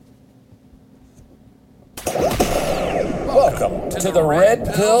Welcome to the Red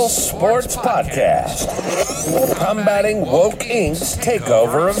Pill Sports Podcast, combating woke Inc.'s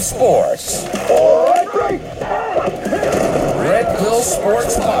takeover of sports. Red Pill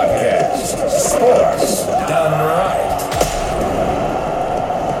Sports Podcast, sports done right.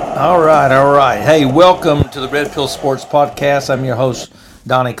 All right. Hey, welcome to the Red Pill Sports Podcast. I'm your host,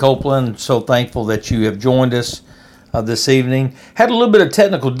 Donnie Copeland. So thankful that you have joined us this evening. Had a little bit of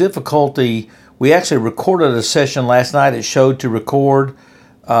technical difficulty. We actually recorded a session last night. It showed to record.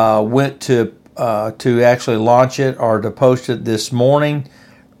 Went to actually launch it or to post it this morning,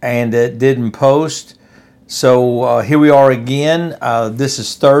 and it didn't post. So here we are again. This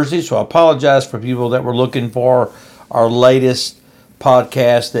is Thursday, so I apologize for people that were looking for our latest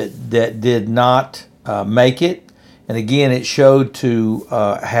podcast that did not make it. And again, it showed to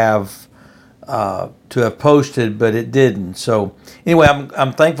have posted, but it didn't. So anyway,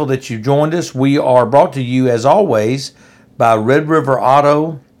 I'm thankful that you joined us. We are brought to you, as always, by Red River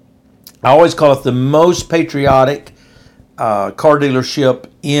Auto. I always call it the most patriotic car dealership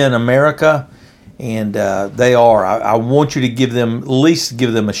in America, and they are. I want you to at least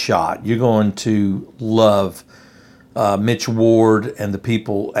give them a shot. You're going to love Mitch Ward and the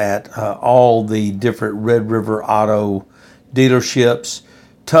people at all the different Red River Auto dealerships.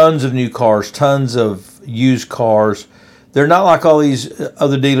 Tons of new cars, tons of used cars. They're not like all these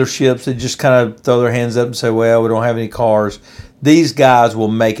other dealerships that just kind of throw their hands up and say, well, we don't have any cars. These guys will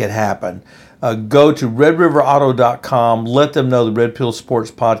make it happen. Go to redriverauto.com. Let them know the Red Pill Sports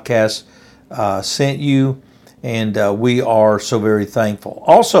Podcast sent you, and we are so very thankful.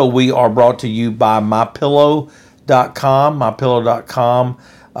 Also, we are brought to you by mypillow.com,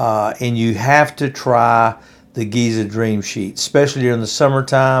 and you have to try the Giza Dream Sheet, especially during the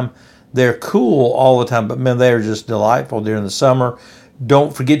summertime. They're cool all the time, but man, they are just delightful during the summer.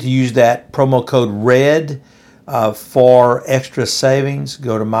 Don't forget to use that promo code RED for extra savings.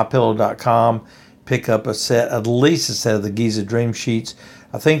 Go to mypillow.com, pick up at least a set of the Giza Dream Sheets.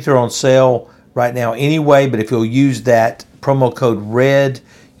 I think they're on sale right now anyway, but if you'll use that promo code RED,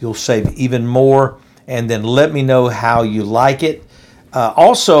 you'll save even more. And then let me know how you like it.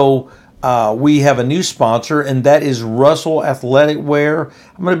 Also, we have a new sponsor, and that is Russell Athletic Wear.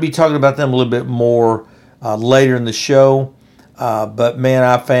 I'm going to be talking about them a little bit more later in the show. But man,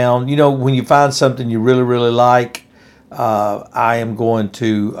 I found, when you find something you really, really like, I am going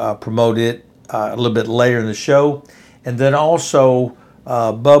to promote it a little bit later in the show. And then also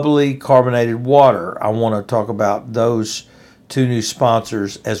bubbly carbonated water. I want to talk about those two new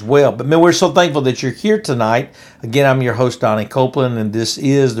sponsors as well. But man, we're so thankful that you're here tonight. Again, I'm your host, Donnie Copeland, and this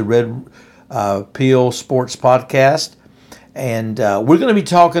is the Red Pill Sports Podcast. And we're going to be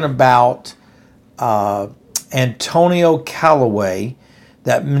talking about Antonio Callaway.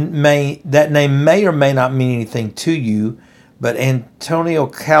 That name may or may not mean anything to you, but Antonio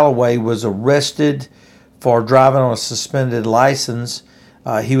Callaway was arrested for driving on a suspended license.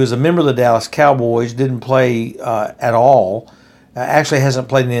 He was a member of the Dallas Cowboys, didn't play at all. Actually hasn't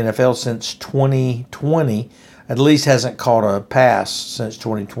played in the NFL since 2020. At least hasn't caught a pass since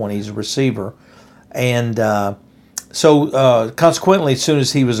 2020. He's a receiver. And so consequently, as soon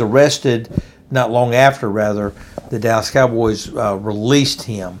as he was arrested, not long after, rather, the Dallas Cowboys released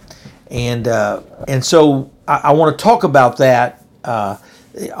him. And so I want to talk about that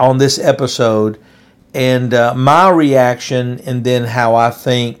on this episode, and my reaction, and then how I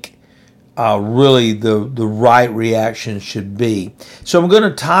think really the right reaction should be. So I'm going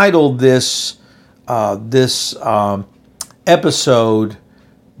to title this episode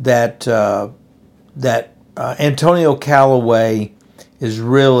that Antonio Callaway is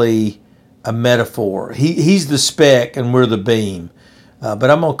really a metaphor. He's the speck and we're the beam, but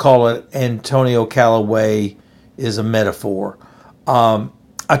I'm going to call it Antonio Callaway is a metaphor. I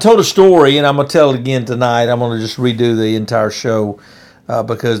told a story, and I'm going to tell it again tonight. I'm going to just redo the entire show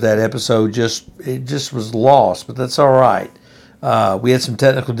because that episode just was lost, but that's all right. We had some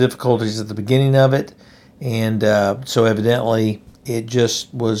technical difficulties at the beginning of it, and so evidently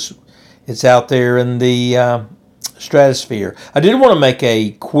it's out there in the stratosphere. I did want to make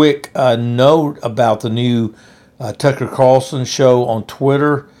a quick note about the new Tucker Carlson show on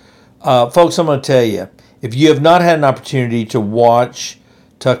Twitter. Folks, I'm going to tell you, if you have not had an opportunity to watch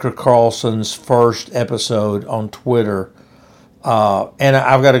Tucker Carlson's first episode on Twitter, and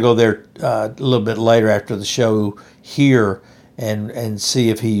I've got to go there a little bit later after the show here and see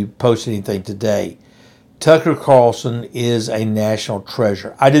if he posted anything today. Tucker Carlson is a national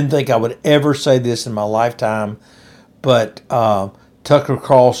treasure. I didn't think I would ever say this in my lifetime, but Tucker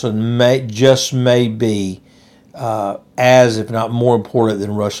Carlson may be as, if not more important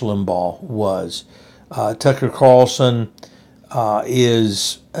than Rush Limbaugh was. Tucker Carlson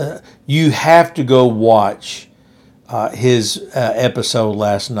is you have to go watch his episode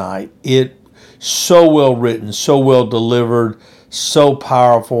last night. It so well written, so well delivered, so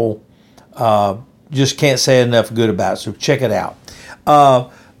powerful. Just can't say enough good about it. So check it out.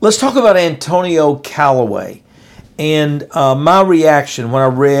 Let's talk about Antonio Callaway. And my reaction when I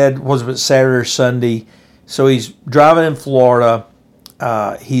read, was it Saturday or Sunday? So he's driving in Florida.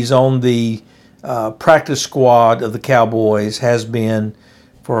 He's on the practice squad of the Cowboys, has been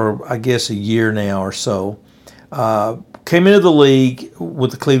for, I guess, a year now or so. Came into the league with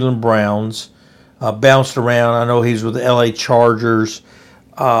the Cleveland Browns, bounced around. I know he was with the LA Chargers.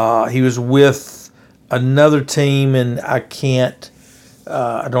 He was with another team, and I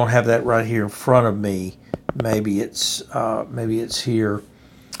don't have that right here in front of me. Maybe it's here.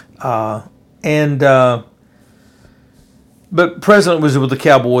 But President was with the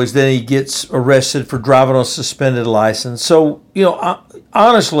Cowboys. Then he gets arrested for driving on a suspended license. So,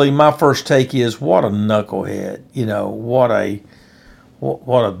 honestly, my first take is, what a knucklehead.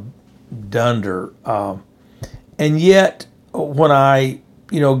 What a dunder. And yet, when I,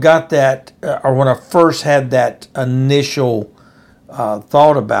 got that, or when I first had that initial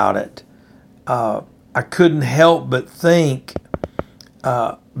thought about it, I couldn't help but think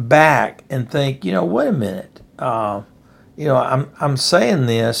back and think, wait a minute. I'm saying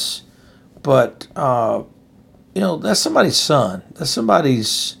this, but that's somebody's son. That's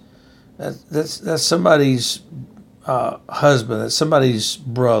somebody's husband. That's somebody's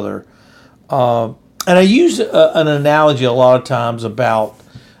brother. And I use an analogy a lot of times about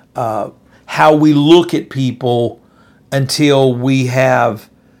how we look at people until we have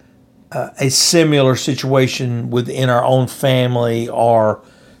a similar situation within our own family or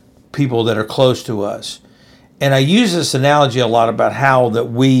people that are close to us. And I use this analogy a lot about how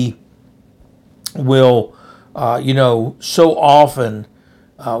that we will, so often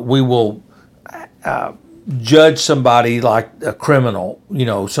we will judge somebody like a criminal,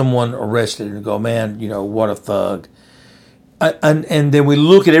 someone arrested, and go, man, what a thug. And then we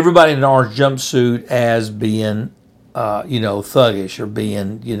look at everybody in an orange jumpsuit as being, thuggish or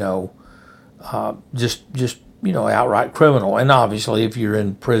being, just outright criminal. And obviously, if you're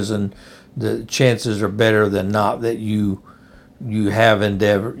in prison, the chances are better than not that you have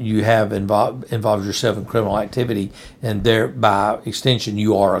involved yourself in criminal activity, and there by extension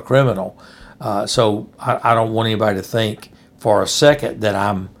you are a criminal. So I don't want anybody to think for a second that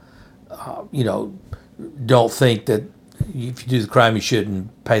I'm, don't think that if you do the crime you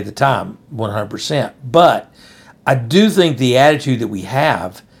shouldn't pay the time 100%. But I do think the attitude that we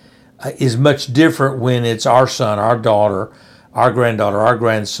have is much different when it's our son, our daughter, our granddaughter, our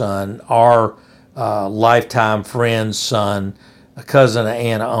grandson, our lifetime friend's son, a cousin, an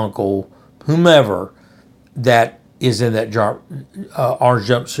aunt, an uncle, whomever that is in that orange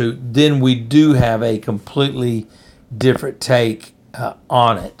jumpsuit. Then we do have a completely different take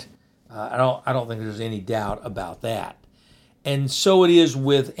on it. I don't think there's any doubt about that. And so it is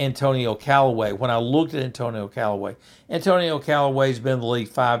with Antonio Callaway. When I looked at Antonio Callaway's been in the league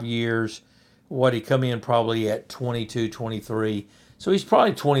 5 years. He come in probably at 22, 23. So he's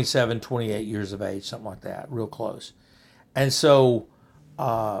probably 27, 28 years of age, something like that, real close. And so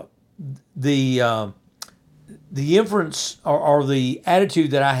the inference or the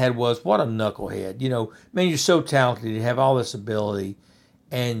attitude that I had was, what a knucklehead. Man, you're so talented, you have all this ability,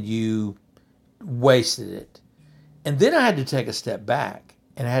 and you wasted it. And then I had to take a step back,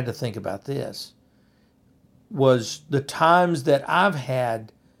 and I had to think about this. Was the times that I've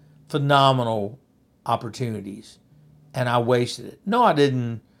had phenomenal opportunities and I wasted it. No, I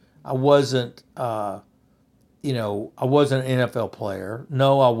didn't. I wasn't, I wasn't an NFL player.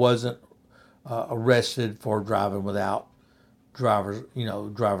 No, I wasn't arrested for driving without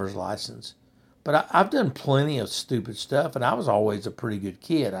driver's license. But I've done plenty of stupid stuff, and I was always a pretty good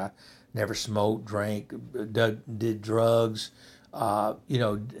kid. I never smoked, drank, did drugs,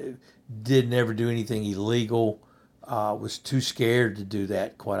 did never do anything illegal. Was too scared to do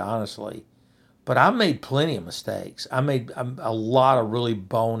that, quite honestly. But I made plenty of mistakes. I made a lot of really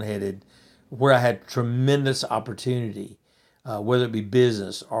boneheaded, where I had tremendous opportunity, whether it be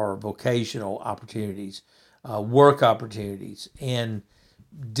business or vocational opportunities, work opportunities, and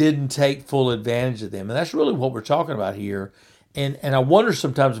didn't take full advantage of them. And that's really what we're talking about here. And I wonder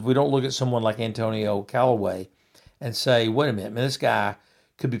sometimes if we don't look at someone like Antonio Callaway and say, wait a minute, man, this guy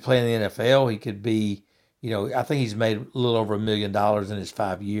could be playing in the NFL. He could be, I think he's made a little over $1 million in his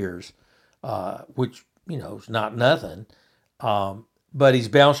 5 years, which, is not nothing. But he's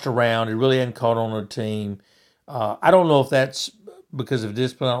bounced around. He really hadn't caught on a team. I don't know if that's because of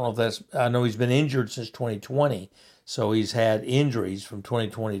discipline. I don't know if that's. I know he's been injured since 2020, so he's had injuries from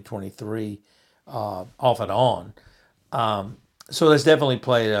 2020 to 23, off and on. So that's definitely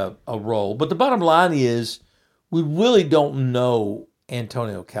played a role. But the bottom line is, we really don't know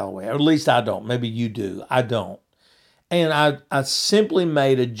Antonio Callaway, or at least I don't. Maybe you do. I don't. And I simply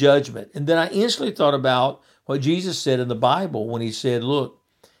made a judgment. And then I instantly thought about what Jesus said in the Bible when he said, look,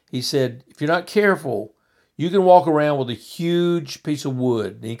 he said, if you're not careful, you can walk around with a huge piece of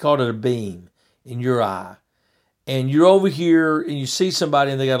wood, and he called it a beam, in your eye. And you're over here and you see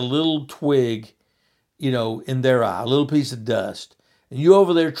somebody and they got a little twig, in their eye, a little piece of dust. And you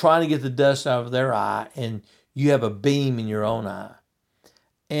over there trying to get the dust out of their eye, and you have a beam in your own eye.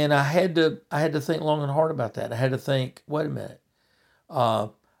 And I had to think long and hard about that. I had to think, wait a minute.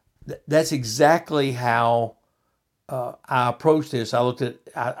 That's exactly how I approached this.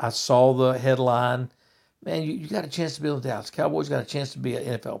 I saw the headline. Man, you got a chance to be on the Dallas Cowboys, got a chance to be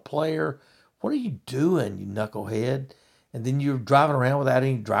an NFL player. What are you doing, you knucklehead? And then you're driving around without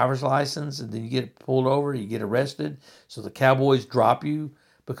any driver's license, and then you get pulled over, you get arrested. So the Cowboys drop you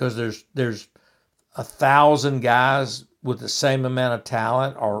because there's 1,000 guys with the same amount of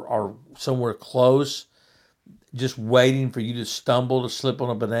talent or somewhere close, just waiting for you to stumble, to slip on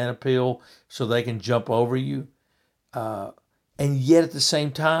a banana peel so they can jump over you. And yet at the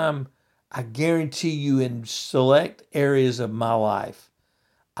same time, I guarantee you, in select areas of my life,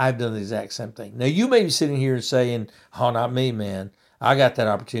 I've done the exact same thing. Now, you may be sitting here and saying, oh, not me, man. I got that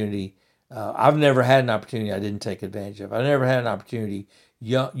opportunity. I've never had an opportunity I didn't take advantage of. I've never had an opportunity,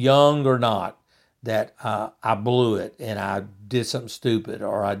 young or not, that I blew it and I did something stupid,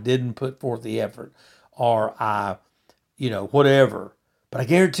 or I didn't put forth the effort, or I, whatever. But I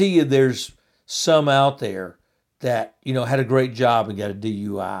guarantee you there's some out there that, had a great job and got a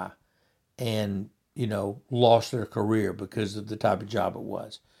DUI and, lost their career because of the type of job it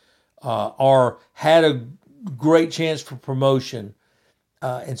was, or had a great chance for promotion,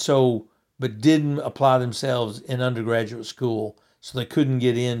 but didn't apply themselves in undergraduate school, so they couldn't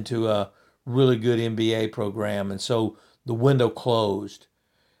get into a really good MBA program, and so the window closed.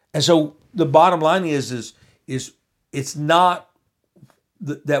 And so the bottom line is it's not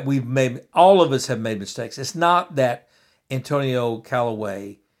that all of us have made mistakes. It's not that Antonio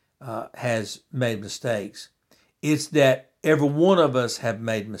Callaway has made mistakes. It's that every one of us have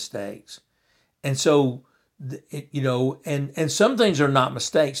made mistakes. And so, and some things are not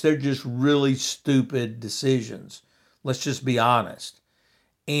mistakes. They're just really stupid decisions. Let's just be honest.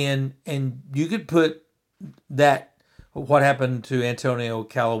 And you could put what happened to Antonio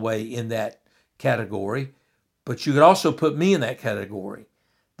Callaway in that category, but you could also put me in that category.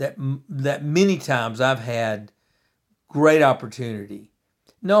 That many times I've had great opportunity.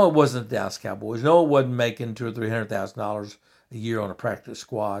 No, it wasn't the Dallas Cowboys. No, it wasn't making $200,000 or $300,000 a year on a practice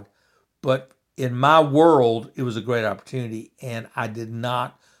squad. But in my world, it was a great opportunity, and I did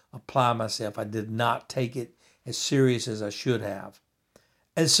not apply myself. I did not take it as serious as I should have.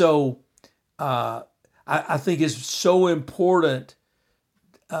 And so I think it's so important,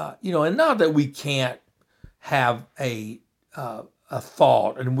 and not that we can't have a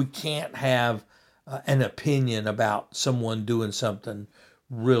thought and we can't have an opinion about someone doing something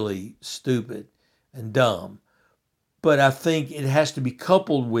really stupid and dumb. But I think it has to be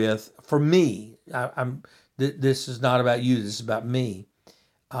coupled with, for me, this is not about you, this is about me.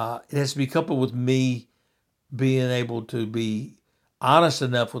 It has to be coupled with me being able to be honest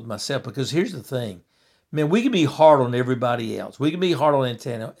enough with myself, because here's the thing. Man, we can be hard on everybody else. We can be hard on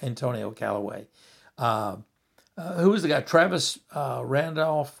Antonio Callaway. Who was the guy? Travis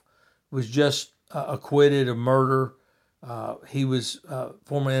Randolph was just acquitted of murder. He was a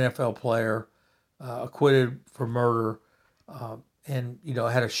former NFL player, acquitted for murder, and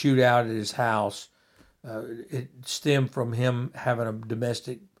had a shootout at his house. It stemmed from him having a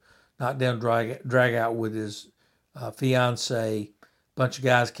domestic knockdown drag out with his fiance. A bunch of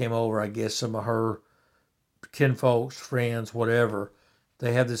guys came over, I guess some of her kinfolks, friends, whatever.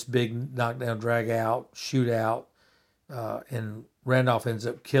 They have this big knockdown drag out, shootout, and Randolph ends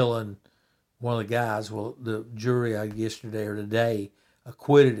up killing one of the guys. Well, the jury, yesterday or today,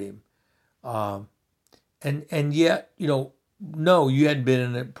 acquitted him. And yet, no, you hadn't been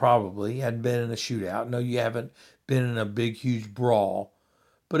in it probably. You hadn't been in a shootout. No, you haven't been in a big, huge brawl.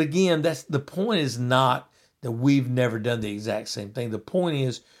 But again, the point is not that we've never done the exact same thing. The point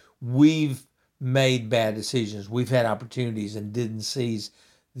is we've made bad decisions. We've had opportunities and didn't seize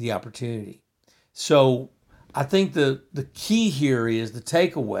the opportunity. So I think the key here is, the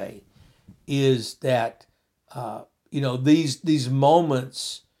takeaway is that, these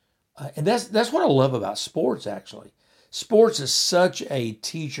moments, and that's what I love about sports, actually. Sports is such a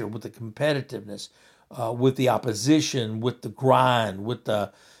teacher with the competitiveness, with the opposition, with the grind, with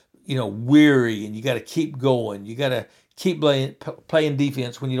the weary, and you got to keep going. You got to keep playing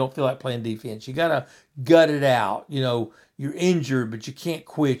defense when you don't feel like playing defense. You got to gut it out. You're injured, but you can't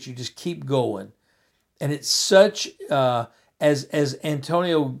quit. You just keep going. And it's such as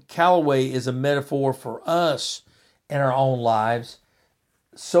Antonio Callaway is a metaphor for us in our own lives.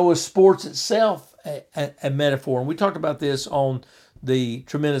 So is sports itself a metaphor. And we talked about this on the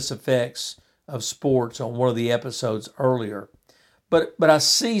tremendous effects of sports on one of the episodes earlier. But I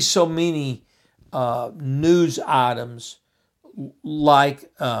see so many news items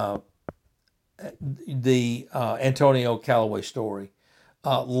like the Antonio Callaway story,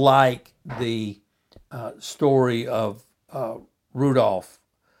 like the story of Rudolph,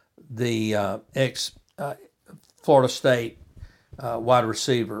 the ex Florida State wide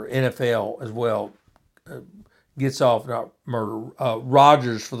receiver, NFL as well, gets off not murder.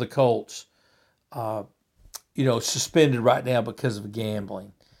 Rodgers for the Colts, suspended right now because of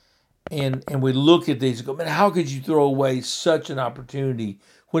gambling. And we look at these and go, man, how could you throw away such an opportunity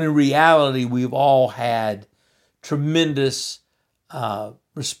when in reality we've all had tremendous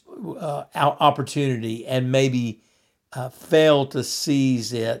opportunity and maybe failed to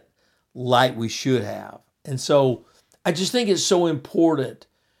seize it like we should have. And so I just think it's so important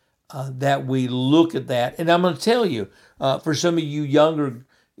that we look at that. And I'm going to tell you, for some of you younger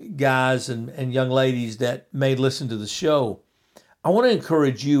guys and young ladies that may listen to the show, I want to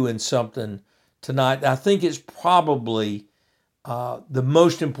encourage you in something tonight. I think it's probably the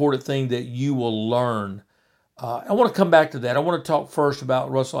most important thing that you will learn. I want to come back to that. I want to talk first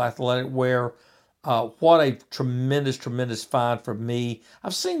about Russell Athletic Wear. What a tremendous, tremendous find for me.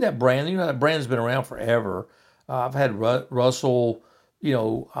 I've seen that brand. That brand's been around forever. I've had Russell,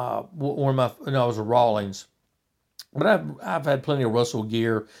 one of my, I was a Rawlings, but I've had plenty of Russell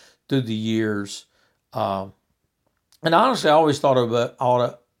gear through the years. And honestly, I always thought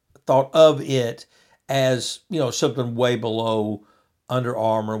of it as something way below Under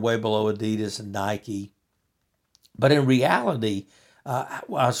Armour, way below Adidas and Nike. But in reality, I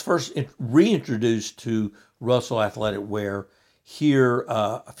was first reintroduced to Russell Athletic Wear here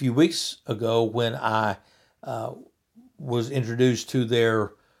a few weeks ago when I was introduced to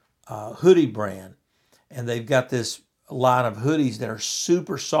their hoodie brand. And they've got this line of hoodies that are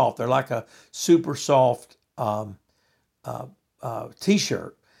super soft. They're like a super soft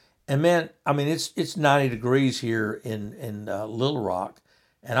t-shirt. And man, I mean, it's 90 degrees here in Little Rock,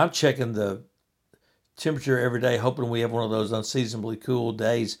 and I'm checking the temperature every day, hoping we have one of those unseasonably cool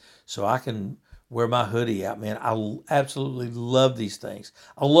days so I can wear my hoodie out. Man, I absolutely love these things.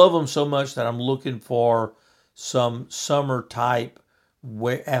 I love them so much that I'm looking for some summer type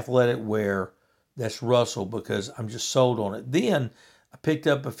athletic wear that's Russell, because I'm just sold on it. Then I picked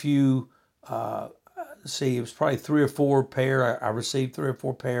up a few. It was probably 3 or 4 pair. I received 3 or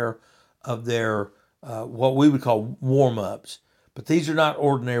 4 pair of their what we would call warm-ups. But these are not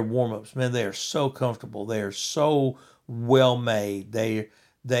ordinary warm-ups. Man, they are so comfortable. They are so well made. They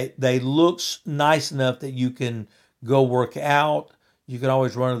look nice enough that you can go work out. You can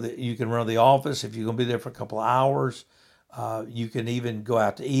always run the office if you're going to be there for a couple of hours. You can even go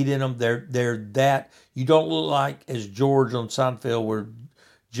out to eat in them. They're that you don't look like as George on Seinfeld, where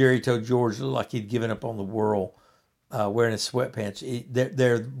Jerry told George looked like he'd given up on the world wearing his sweatpants.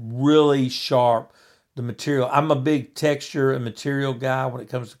 They're really sharp. The material. I'm a big texture and material guy when it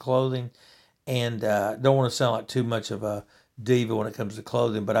comes to clothing, and don't want to sound like too much of a diva when it comes to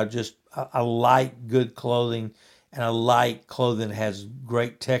clothing, but I like good clothing, and I like clothing that has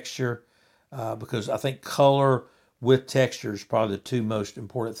great texture because I think color with texture is probably the 2 most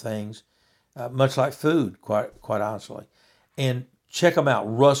important things, much like food, quite honestly. And check them out,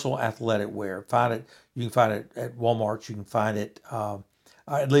 Russell Athletic Wear. You can find it at Walmart. You can find it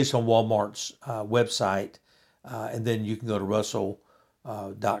at least on Walmart's website, and then you can go to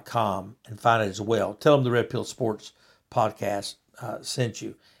russell.com and find it as well. Tell them the Red Pill Sports podcast sent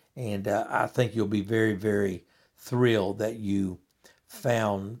you, and I think you'll be very, very thrilled that you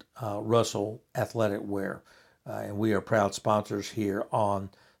found Russell Athletic Wear. And we are proud sponsors here on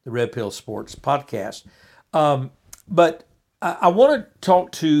the Red Pill Sports podcast. But I want to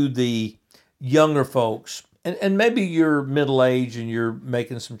talk to the younger folks, and maybe you're middle-aged and you're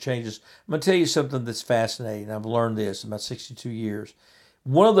making some changes. I'm going to tell you something that's fascinating. I've learned this in about 62 years.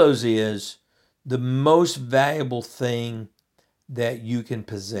 One of those is the most valuable thing that you can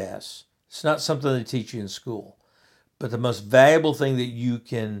possess. It's not something they teach you in school, but the most valuable thing that you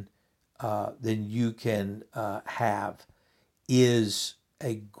can have is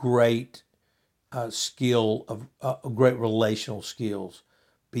a great skill of great relational skills.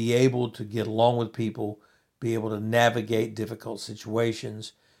 Be able to get along with people, be able to navigate difficult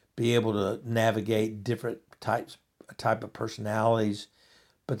situations, be able to navigate different type of personalities.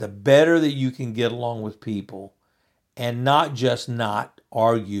 But the better that you can get along with people, and not just not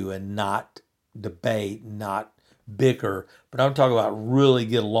argue and not debate, not bicker, but I'm talking about really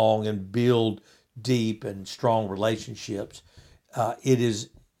get along and build deep and strong relationships. It is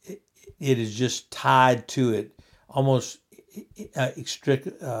just tied to it almost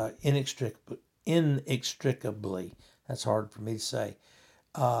inextricably. That's hard for me to say.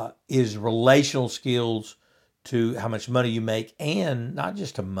 Is relational skills to how much money you make, and not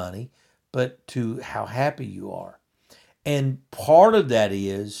just to money, but to how happy you are. And part of that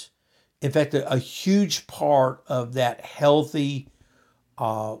is, in fact, a huge part of uh,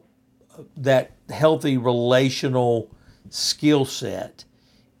 that healthy relational skill set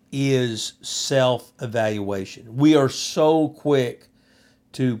is self-evaluation. We are so quick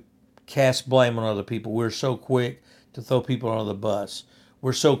to cast blame on other people. We're so quick to throw people under the bus.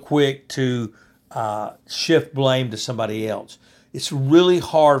 We're so quick to shift blame to somebody else. It's really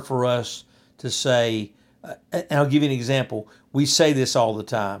hard for us to say, and I'll give you an example. We say this all the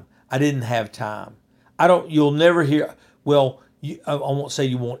time. I didn't have time. You'll never hear, well, I won't say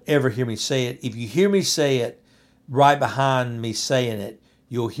you won't ever hear me say it. If you hear me say it right behind me saying it,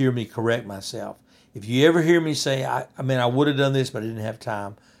 you'll hear me correct myself. If you ever hear me say, I would have done this, but I didn't have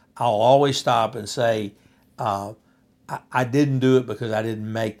time, I'll always stop and say, I didn't do it because I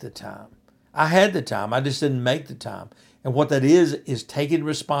didn't make the time. I had the time, I just didn't make the time. And what that is taking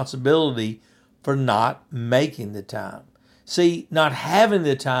responsibility for not making the time. See, not having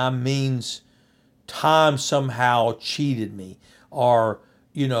the time means time somehow cheated me, or,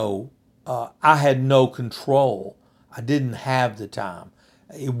 I had no control. I didn't have the time.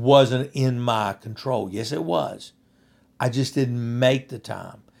 It wasn't in my control. Yes, it was. I just didn't make the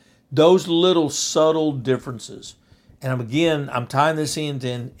time. Those little subtle differences. And I'm tying this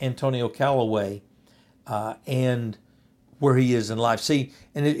into Antonio Callaway and where he is in life. See,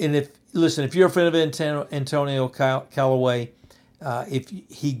 if you're a friend of Antonio Callaway, if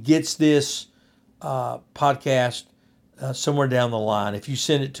he gets this podcast somewhere down the line, if you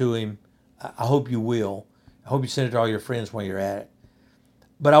send it to him, I hope you will. I hope you send it to all your friends while you're at it.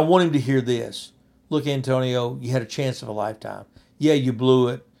 But I want him to hear this. Look, Antonio, you had a chance of a lifetime. Yeah, you blew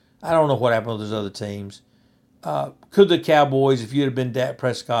it. I don't know what happened with those other teams. Could the Cowboys, if you'd have been Dak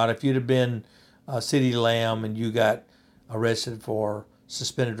Prescott, if you'd have been CeeDee Lamb and you got arrested for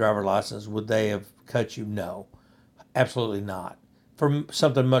suspended driver license, would they have cut you? No, absolutely not. For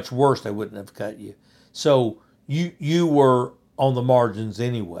something much worse, they wouldn't have cut you. So you were on the margins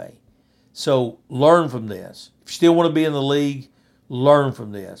anyway. So learn from this. If you still want to be in the league, learn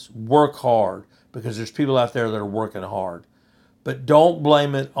from this. Work hard, because there's people out there that are working hard. But don't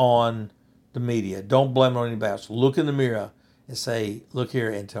blame it on the media. Don't blame it on anybody else. Look in the mirror and say, look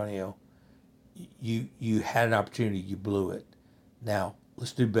here, Antonio, you had an opportunity, you blew it. Now,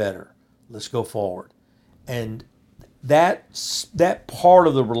 let's do better. Let's go forward. And that part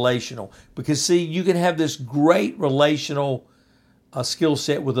of the relational, because see, you can have this great relational skill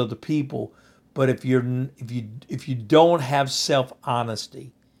set with other people, but if you don't have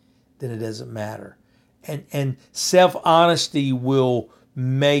self-honesty, then it doesn't matter. And self-honesty will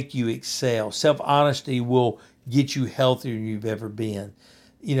make you excel. Self-honesty will get you healthier than you've ever been.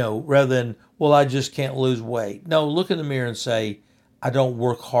 Rather than, well, I just can't lose weight. No, look in the mirror and say, I don't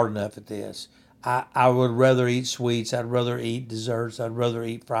work hard enough at this. I would rather eat sweets. I'd rather eat desserts. I'd rather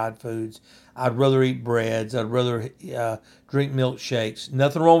eat fried foods. I'd rather eat breads. I'd rather drink milkshakes.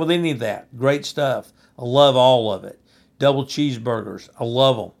 Nothing wrong with any of that. Great stuff. I love all of it. Double cheeseburgers. I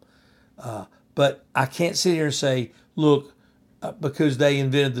love them. But I can't sit here and say, look, because they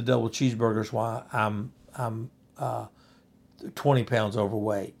invented the double cheeseburgers, why I'm 20 pounds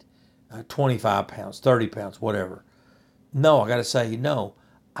overweight, 25 pounds, 30 pounds, whatever. No, I got to say, no,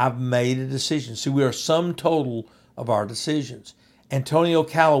 I've made a decision. See, we are a sum total of our decisions. Antonio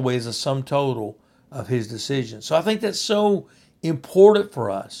Callaway is a sum total of his decisions. So I think that's so important for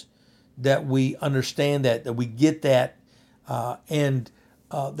us that we understand that we get that, and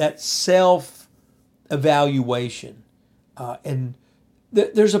that self-evaluation. And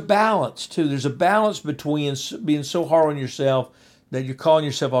there's a balance, too. There's a balance between being so hard on yourself that you're calling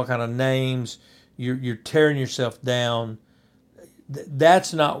yourself all kind of names, you're tearing yourself down.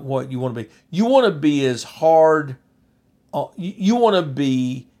 That's not what you want to be. You want to be as hard. You want to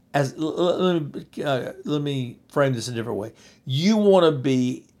be as. Let me frame this a different way. You want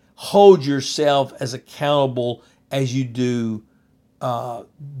to hold yourself as accountable as you do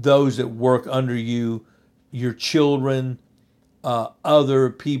those that work under you, your children, other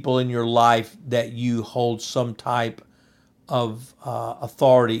people in your life that you hold some type of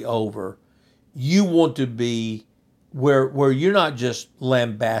authority over. You want to be where you're not just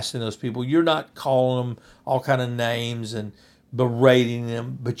lambasting those people. You're not calling them all kind of names and berating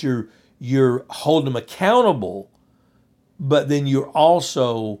them, but you're holding them accountable. But then you're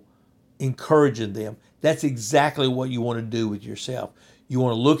also encouraging them. That's exactly what you want to do with yourself. You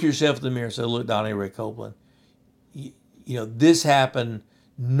want to look yourself in the mirror and say, "Look, Donnie Ray Copeland, this happened.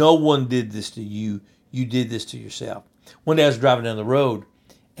 No one did this to you. You did this to yourself." One day I was driving down the road,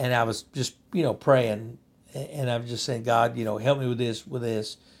 and I was just, praying, and I'm just saying, "God, help me with this, with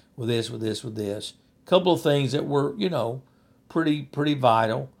this, with this, with this, with this." A couple of things that were, pretty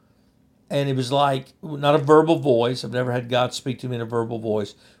vital. And it was like, not a verbal voice. I've never had God speak to me in a verbal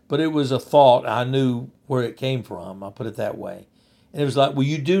voice, but it was a thought. I knew where it came from. I'll put it that way. And it was like, well,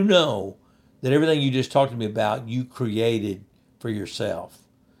 you do know that everything you just talked to me about, you created for yourself.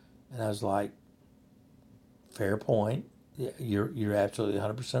 And I was like, fair point. You're absolutely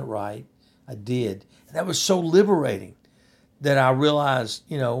 100% right. I did. And that was so liberating that I realized,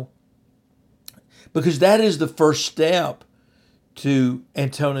 because that is the first step to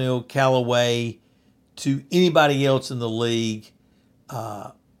Antonio Callaway, to anybody else in the league,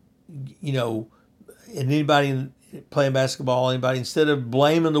 and anybody playing basketball, anybody, instead of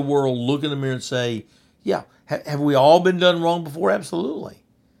blaming the world, look in the mirror and say, yeah, have we all been done wrong before? Absolutely.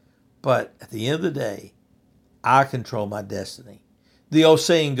 But at the end of the day, I control my destiny. The old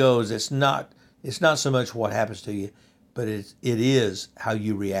saying goes, it's not so much what happens to you, but it is how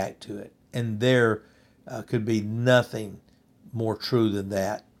you react to it. And there could be nothing more true than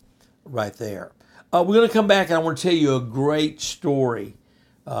that right there. We're going to come back, and I want to tell you a great story.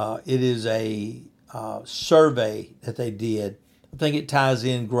 It is a survey that they did. I think it ties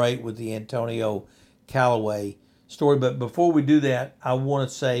in great with the Antonio Callaway story. But before we do that, I want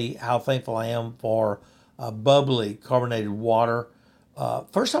to say how thankful I am for bubbly carbonated water.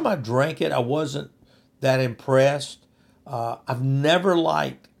 First time I drank it, I wasn't that impressed. I've never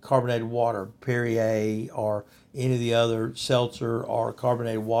liked carbonated water, Perrier or any of the other seltzer or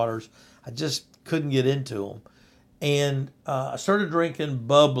carbonated waters. I just couldn't get into them. And I started drinking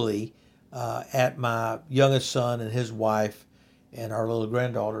bubbly at my youngest son and his wife and our little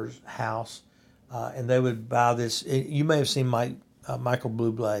granddaughter's house. And they would buy this. You may have seen Michael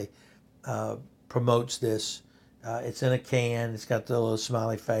Bublé promotes this. It's in a can. It's got the little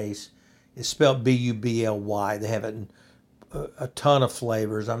smiley face. It's spelled Bubly. They have it in a ton of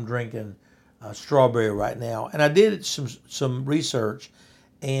flavors. I'm drinking strawberry right now, and I did some research,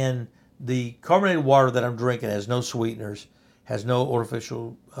 and the carbonated water that I'm drinking has no sweeteners, has no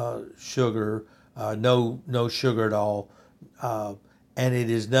artificial sugar, no sugar at all, and it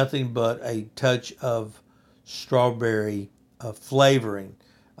is nothing but a touch of strawberry flavoring,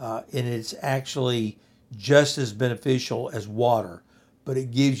 and it's actually just as beneficial as water, but it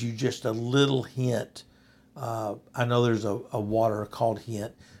gives you just a little hint. I know there's a water called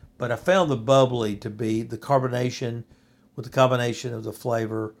Hint, but I found the bubbly to be the carbonation with the combination of the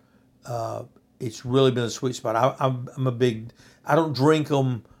flavor. It's really been a sweet spot. I'm a big. I don't drink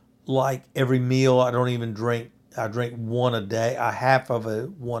them like every meal. I don't even drink. I drink one a day, a half of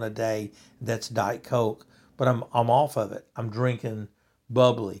one a day. That's Diet Coke, but I'm off of it. I'm drinking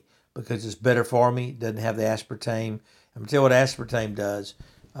bubbly because it's better for me. It doesn't have the aspartame. I'm gonna tell you what aspartame does.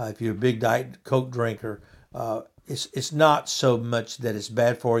 If you're a big Diet Coke drinker, it's not so much that it's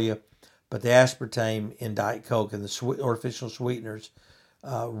bad for you, but the aspartame in Diet Coke and the artificial sweeteners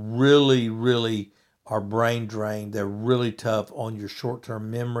really are brain drained. They're really tough on your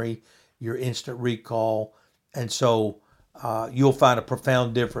short-term memory, your instant recall, and so you'll find a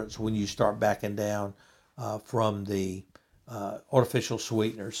profound difference when you start backing down from the artificial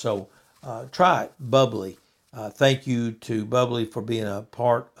sweeteners. So try it, bubbly. Thank you to Bubbly for being a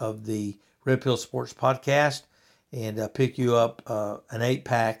part of the Red Pill Sports Podcast, and pick you up an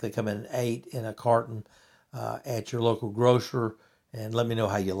 8-pack. They come in an 8 in a carton at your local grocer, and let me know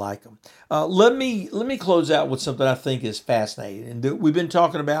how you like them. Let me close out with something I think is fascinating. And we've been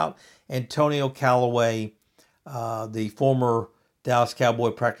talking about Antonio Callaway, the former Dallas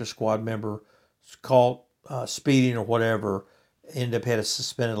Cowboy practice squad member, caught speeding or whatever, ended up had a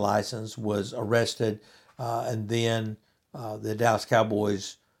suspended license, was arrested, and then the Dallas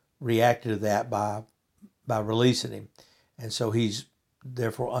Cowboys reacted to that by releasing him, and so he's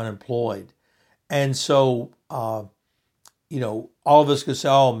therefore unemployed. And so all of us could say,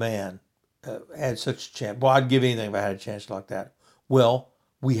 "Oh man, had such a chance." Well, I'd give anything if I had a chance like that. Well,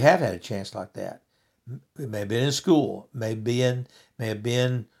 we have had a chance like that. It may have been in school, maybe may have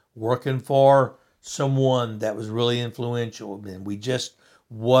been working for someone that was really influential, and we just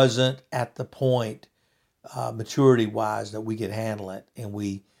wasn't at the point maturity-wise that we could handle it, and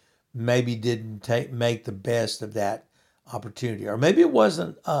we maybe didn't make the best of that opportunity. Or maybe it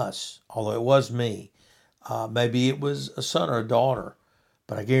wasn't us, although it was me. Maybe it was a son or a daughter,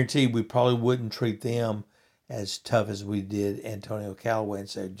 but I guarantee we probably wouldn't treat them as tough as we did Antonio Callaway and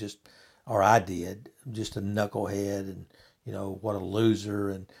say or I did, just a knucklehead and, what a loser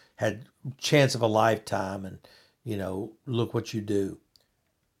and had chance of a lifetime and, look what you do.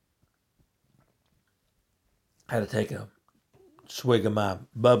 I had to take a swig of my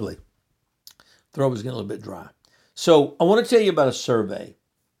bubbly. Throat was getting a little bit dry. So I want to tell you about a survey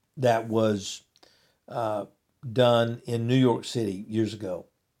that was done in New York City years ago.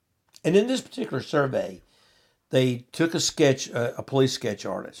 And in this particular survey, they took a police sketch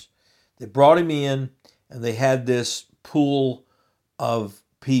artist. They brought him in, and they had this pool of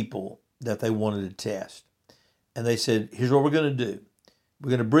people that they wanted to test. And they said, here's what we're going to do.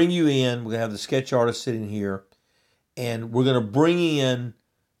 We're going to bring you in. We're going to have the sketch artist sitting here, and we're going to bring in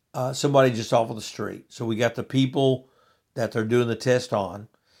somebody just off of the street. So we got the people that they're doing the test on,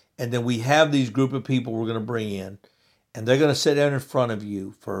 and then we have these group of people we're going to bring in, and they're going to sit down in front of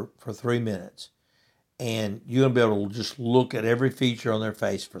you for 3 minutes. And you're going to be able to just look at every feature on their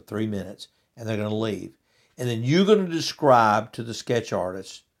face for 3 minutes, and they're going to leave. And then you're going to describe to the sketch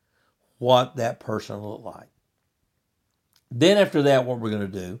artist what that person looked like. Then after that, what we're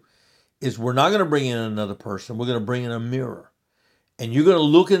going to do is we're not going to bring in another person. We're going to bring in a mirror. And you're going to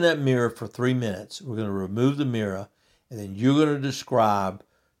look in that mirror for 3 minutes. We're going to remove the mirror, and then you're going to describe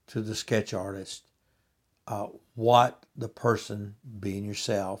to the sketch artist what the person, being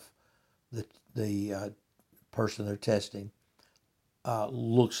yourself, the person they're testing,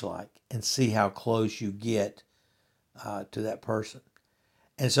 looks like, and see how close you get to that person.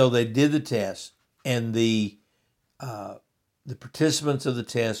 And so they did the test, and the participants of the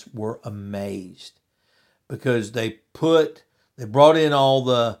test were amazed because they brought in all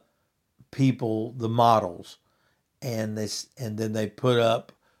the people, the models, and then they put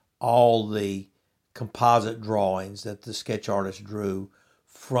up all the composite drawings that the sketch artist drew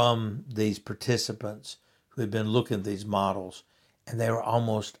from these participants who had been looking at these models, and they were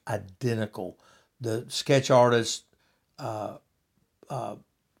almost identical. The sketch artist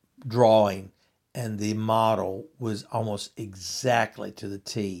drawing and the model was almost exactly to the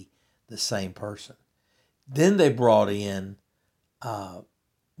T the same person. Then they brought in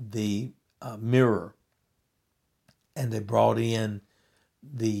the mirror, and they brought in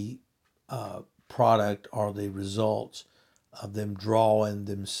the product or the results of them drawing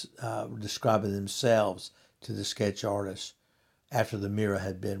them, describing themselves to the sketch artist after the mirror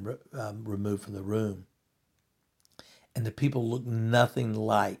had been removed from the room. And the people looked nothing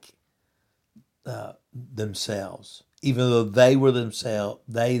like themselves, even though they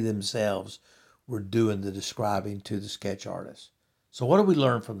themselves were doing the describing to the sketch artist. So what do we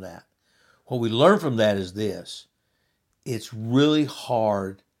learn from that? What we learn from that is this: it's really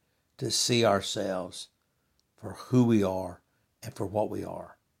hard to see ourselves for who we are and for what we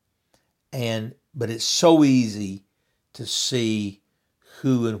are. But it's so easy to see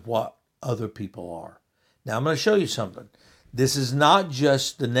who and what other people are. Now I'm going to show you something. This is not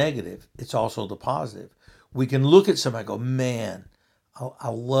just the negative, it's also the positive. We can look at somebody and go, man, I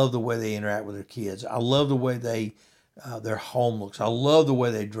love the way they interact with their kids. I love the way their home looks. I love the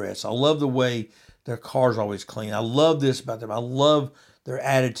way they dress. I love the way their car's always clean. I love this about them. I love their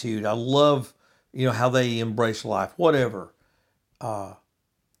attitude. I love, how they embrace life, whatever.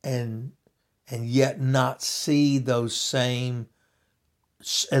 And yet not see those same,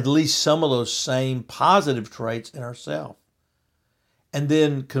 at least some of those same positive traits in ourselves. And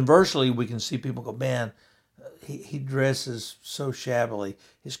then conversely, we can see people go, man, he dresses so shabbily.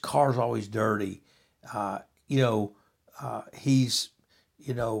 His car's always dirty. He's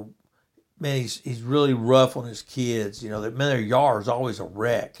really rough on his kids. Their yard's always a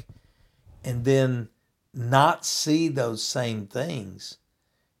wreck. And then not see those same things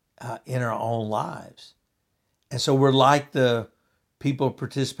in our own lives. And so we're like the people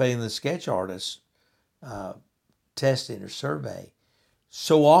participating in the sketch artist testing or survey.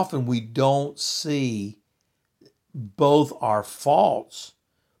 So often we don't see both our faults,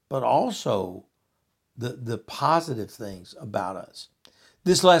 but also the positive things about us.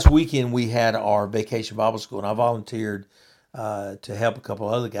 This last weekend we had our Vacation Bible School, and I volunteered to help a couple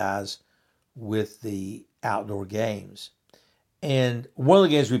other guys with the outdoor games. And one of the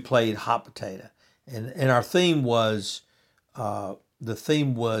games we played, hot potato, and our theme was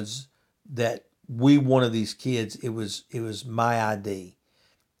that we wanted these kids. It was my ID.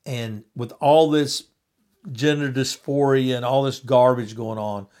 And with all this gender dysphoria and all this garbage going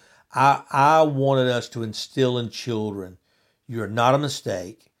on, I wanted us to instill in children, you're not a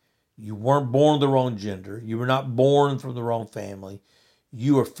mistake. You weren't born the wrong gender. You were not born from the wrong family.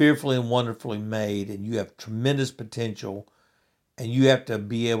 You are fearfully and wonderfully made, and you have tremendous potential. And you have to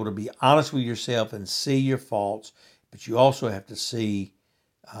be able to be honest with yourself and see your faults, but you also have to see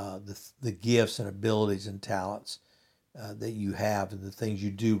the gifts and abilities and talents that you have and the things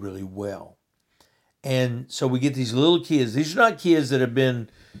you do really well. And so we get these little kids. These are not kids that have been,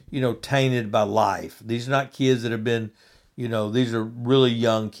 tainted by life. These are not kids that have been, these are really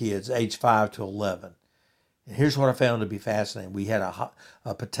young kids, age 5 to 11. And here's what I found to be fascinating. We had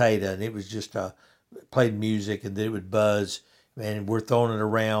a potato, and it was just played music, and then it would buzz, and we're throwing it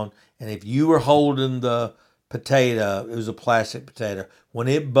around. And if you were holding the potato, it was a plastic potato. When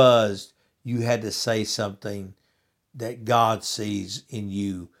it buzzed, you had to say something that God sees in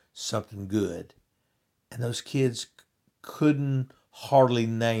you, something good. And those kids couldn't hardly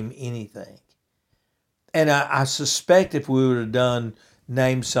name anything. And I suspect if we would have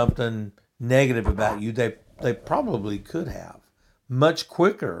named something negative about you, they probably could have. Much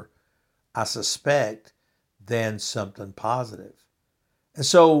quicker, I suspect, than something positive. And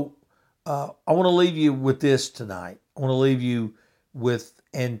so I want to leave you with this tonight. I want to leave you with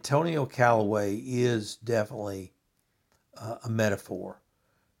Antonio Callaway is definitely a metaphor.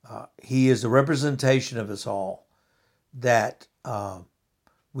 He is a representation of us all, that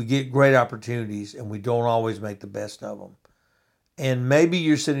we get great opportunities and we don't always make the best of them. And maybe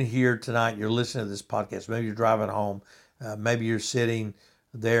you're sitting here tonight, you're listening to this podcast, maybe you're driving home, maybe you're sitting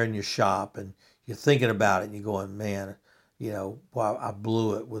there in your shop and you're thinking about it and you're going, man, well, I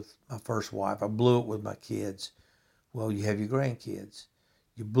blew it with my first wife. I blew it with my kids. Well, you have your grandkids.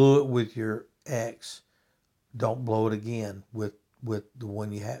 You blew it with your ex. Don't blow it again with the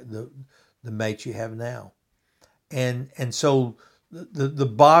one you have, the mate you have now. And so the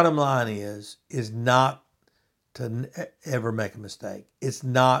bottom line is not to ever make a mistake. It's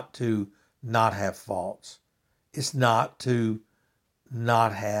not to not have faults. It's not to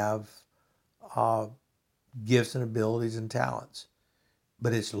not have gifts and abilities and talents.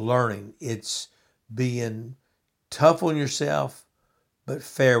 But it's learning. It's being tough on yourself, but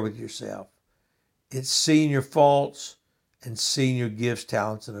fair with yourself. It's seeing your faults and seeing your gifts,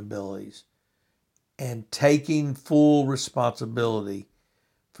 talents, and abilities, and taking full responsibility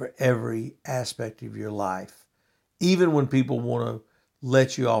for every aspect of your life. Even when people want to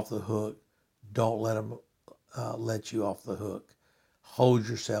let you off the hook, don't let them let you off the hook. Hold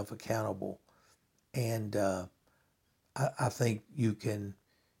yourself accountable. And I think you can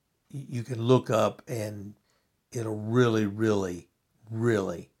look up and it'll really, really,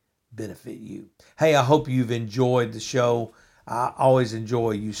 really benefit you. Hey, I hope you've enjoyed the show. I always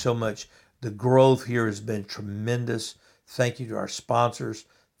enjoy you so much. The growth here has been tremendous. Thank you to our sponsors.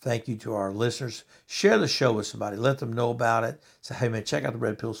 Thank you to our listeners. Share the show with somebody. Let them know about it. Say, hey, man, check out the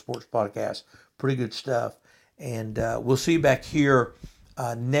Red Pill Sports Podcast. Pretty good stuff. And we'll see you back here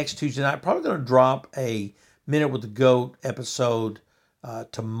next Tuesday night. Probably going to drop a Minute with the GOAT episode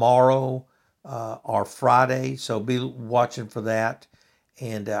tomorrow or Friday. So be watching for that.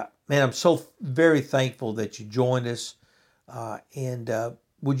 And, man, I'm so very thankful that you joined us. And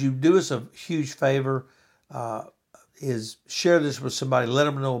would you do us a huge favor? Is share this with somebody. Let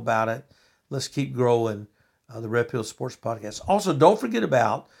them know about it. Let's keep growing the Red Pill Sports Podcast. Also, don't forget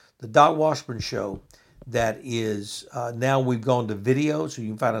about the Doc Washburn Show. That is now we've gone to video, so you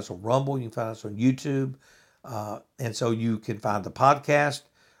can find us on Rumble, you can find us on YouTube, and so you can find the podcast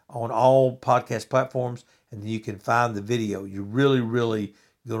on all podcast platforms, and you can find the video. You're really, really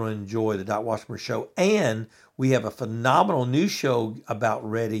going to enjoy the Doc Washburn Show, and we have a phenomenal new show about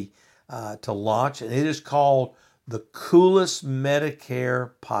ready to launch, and it is called the Coolest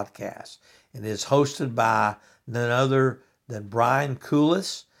Medicare Podcast, and it is hosted by none other than Brian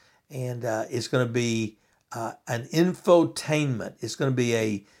Coolis. And it's going to be an infotainment. It's going to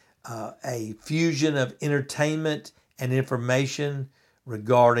be a fusion of entertainment and information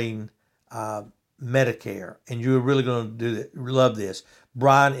regarding Medicare. And you're really going to love this.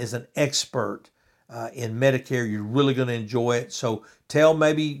 Brian is an expert in Medicare. You're really going to enjoy it. So tell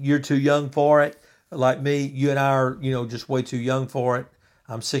maybe you're too young for it. Like me, you and I are, just way too young for it.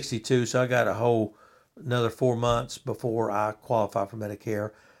 I'm 62, so I got another 4 months before I qualify for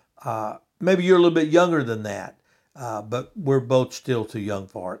Medicare. Maybe you're a little bit younger than that, but we're both still too young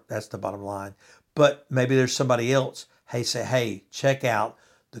for it. That's the bottom line. But maybe there's somebody else. Hey, check out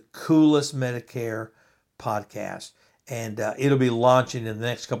the Coolest Medicare Podcast. and it'll be launching in the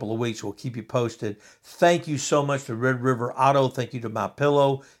next couple of weeks. We'll keep you posted. Thank you so much to Red River Auto. Thank you to My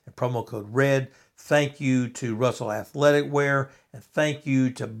Pillow and promo code RED. Thank you to Russell Athletic Wear, and thank you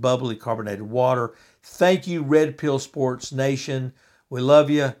to Bubbly Carbonated Water. Thank you, Red Pill Sports Nation. We love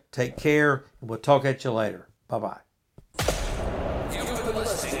you. Take care, and we'll talk at you later. Bye-bye. You've been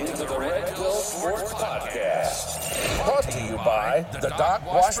listening to the Red Pill Sports Podcast. Brought to you by the Doc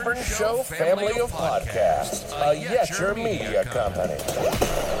Washburn Show family of podcasts, a Yetcher Media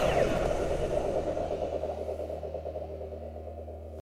Company.